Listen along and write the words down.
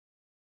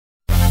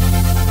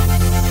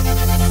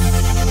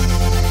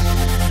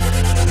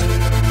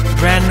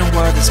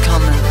is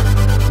coming.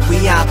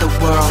 We are the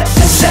world.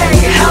 Say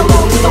hello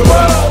to the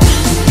world,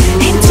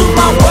 into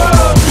my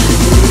world.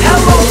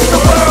 Hello to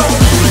the world.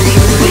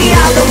 We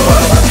are the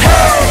world.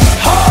 Hey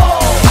ho,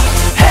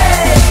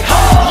 hey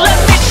ho. Let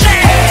me say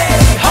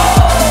hey ho,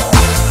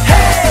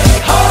 hey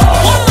ho.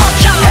 One more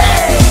time.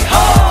 Hey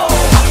ho,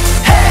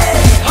 hey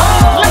ho.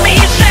 Let me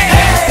say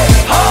hey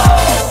ho,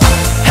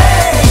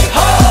 hey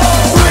ho.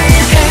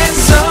 Raise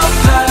hands up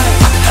high,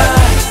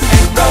 high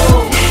and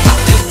low.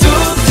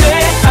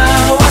 today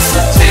I was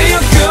to you,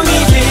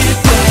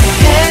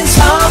 hands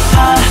up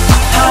high,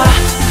 high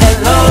and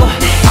low.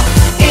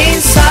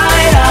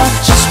 Inside out,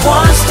 just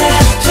one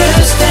step, two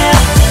step.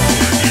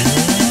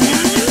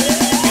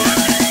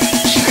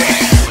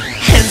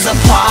 Hands up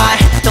high,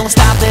 don't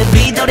stop the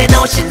beat. 너의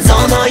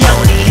노신손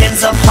너연이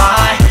hands up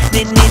high.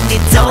 니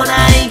don't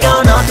I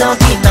go no don't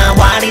나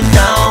what you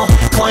know.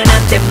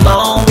 코인한테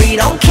뭐 we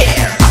don't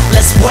care.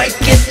 Let's work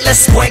it,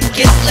 let's work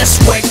it, let's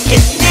work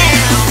it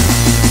now.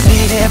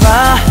 見れ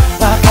ば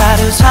わか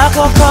るさ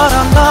心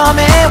の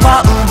目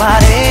は生ま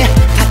れ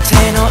た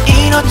ての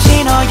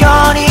命の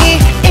ように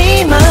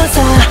今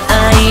さ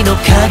愛の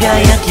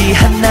輝き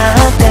放っ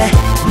て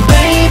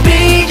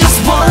Baby just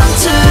 1,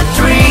 2,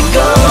 3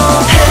 go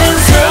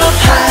Hands up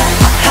high,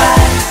 high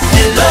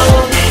and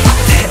low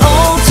手を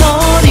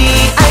取り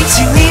愛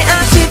地に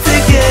足つ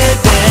け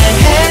て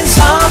Hands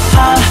up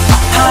high,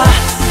 high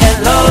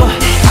and low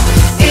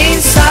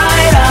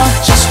Inside out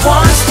just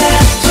one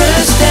step, two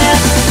step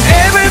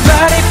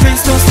Everybody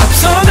please don't stop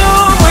so no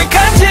we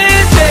can't do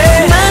it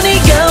何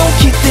が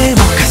起きて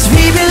も Cause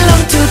we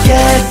belong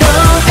together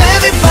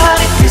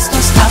Everybody please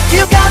don't stop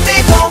You got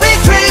me going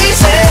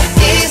crazy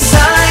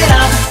Inside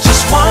out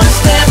Just one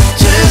step,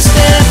 two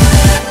step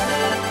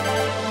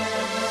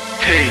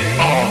Hey,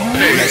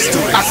 let's do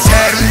it. I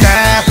said it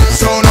now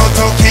その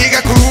時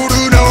が来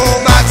るの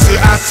を待つ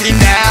明日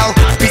now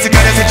自ら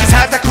設置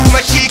された熊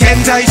火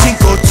現在進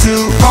行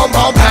中 Boom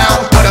boom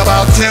pound What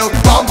about you?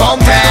 Boom boom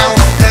down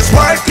Let's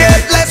work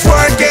it, let's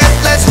work it,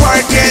 let's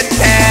work it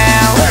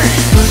now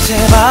打て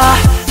ば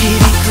響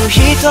く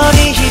一人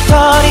一人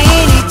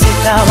に伝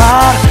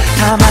わる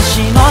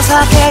魂の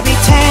叫び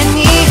天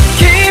に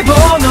希望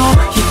の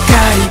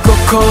光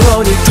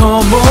心に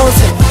灯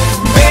せ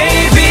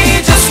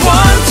Baby just 1,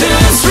 2,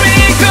 3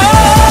 go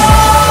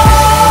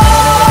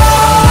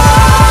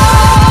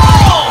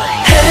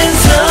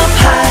Hands up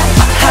high,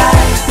 high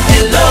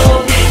and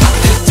low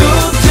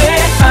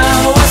today I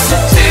was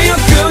to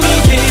you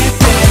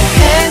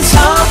Hands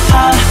up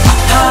high,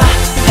 high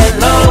and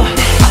low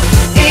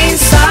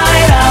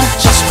Inside out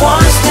just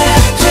one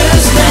step, two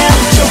step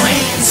Put your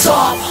hands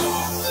up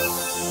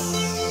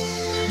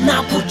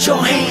Now put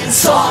your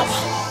hands up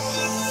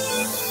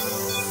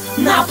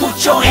Now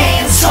put your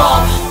hands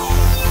up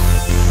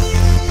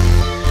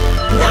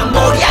Now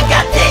머리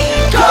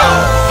아가떼 go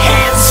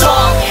Hands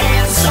up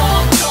Hands up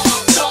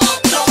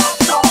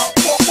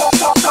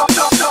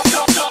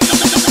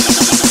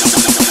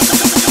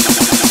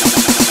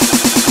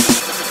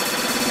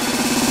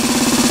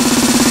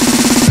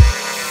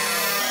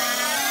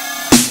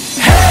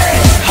Hey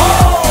ho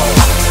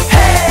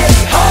Hey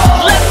ho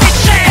Let me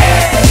say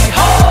Hey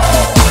ho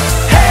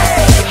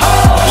Hey ho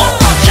One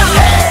more time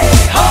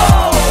Hey ho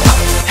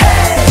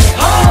Hey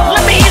ho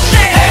Let me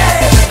say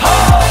Hey ho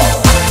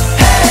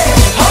Hey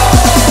ho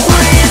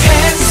With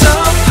hands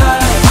up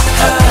high,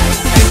 high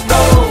and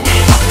low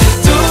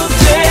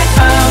today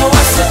I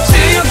was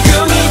to you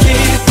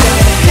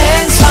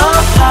Hands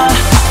up high,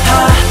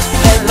 high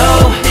and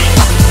low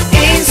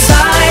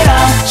Inside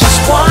out just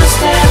one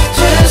step,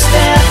 two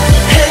step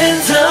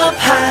Hands up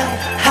high,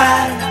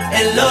 high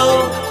and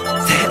low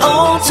手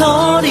を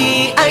取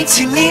り愛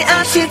地に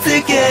足つ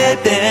け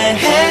て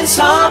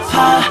Hands up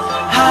high,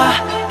 high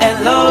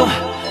and low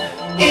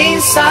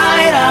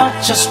Inside out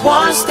just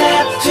one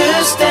step,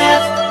 two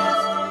step